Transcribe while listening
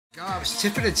God, it's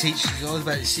Tiffany teaches us all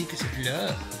about the secrets of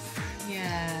love.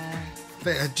 Yeah.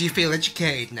 But do you feel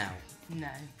educated now? No.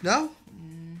 No?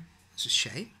 It's a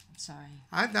shame. Sorry.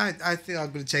 I think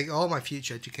I'm going to take all my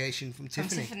future education from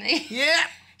Tiffany. Tiffany? Yeah.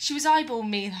 She was eyeballing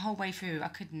me the whole way through. I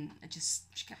couldn't.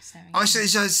 She kept staring at Oh, me.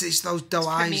 so it's those doe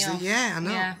eyes. Yeah, I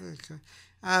know. Yeah.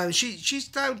 Okay.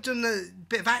 She's now done a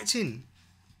bit of acting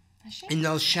Has she? in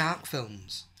those shark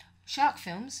films. Shark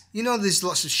films? You know, there's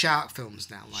lots of shark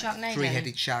films now, like Sharknado.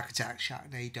 Three-Headed Shark Attack,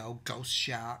 Sharknado, Ghost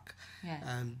Shark,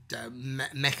 Yeah.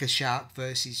 Mecha Shark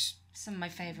versus... Some of my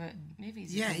favourite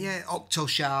movies. Yeah, Octo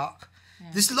Shark. Yeah.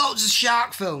 There's loads of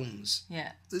shark films.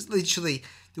 Yeah. There's literally...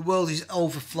 The world is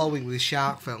overflowing with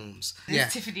shark films.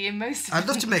 There's Tiffany in most of them. I'd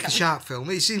love to make a shark film.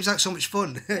 It seems like so much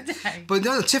fun. Okay. But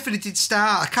no, Tiffany did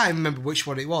start. I can't remember which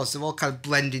one it was. They're all kind of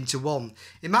blend into one.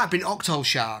 It might have been Octo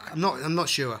Shark. I'm not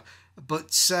sure. But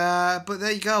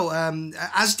there you go.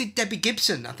 As did Debbie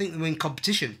Gibson. I think they were in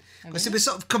competition. Because they were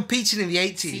sort of competing in the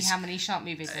 80s. See how many shark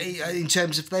movies In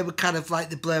terms of, they were kind of like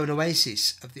the Blair and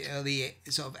Oasis of the early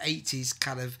sort of 80s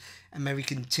kind of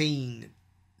American teen.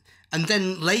 And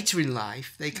then later in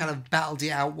life, they kind of battled it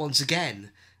out once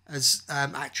again as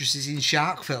actresses in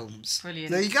shark films.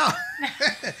 Brilliant. There you go.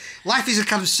 Life is a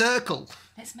kind of circle.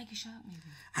 Let's make a shark movie.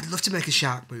 I'd love to make a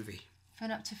shark movie.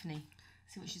 Phone up Tiffany.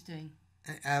 See what she's doing.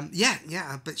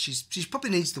 Yeah, but she probably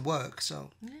needs the work,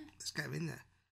 so Yeah. let's get her in there.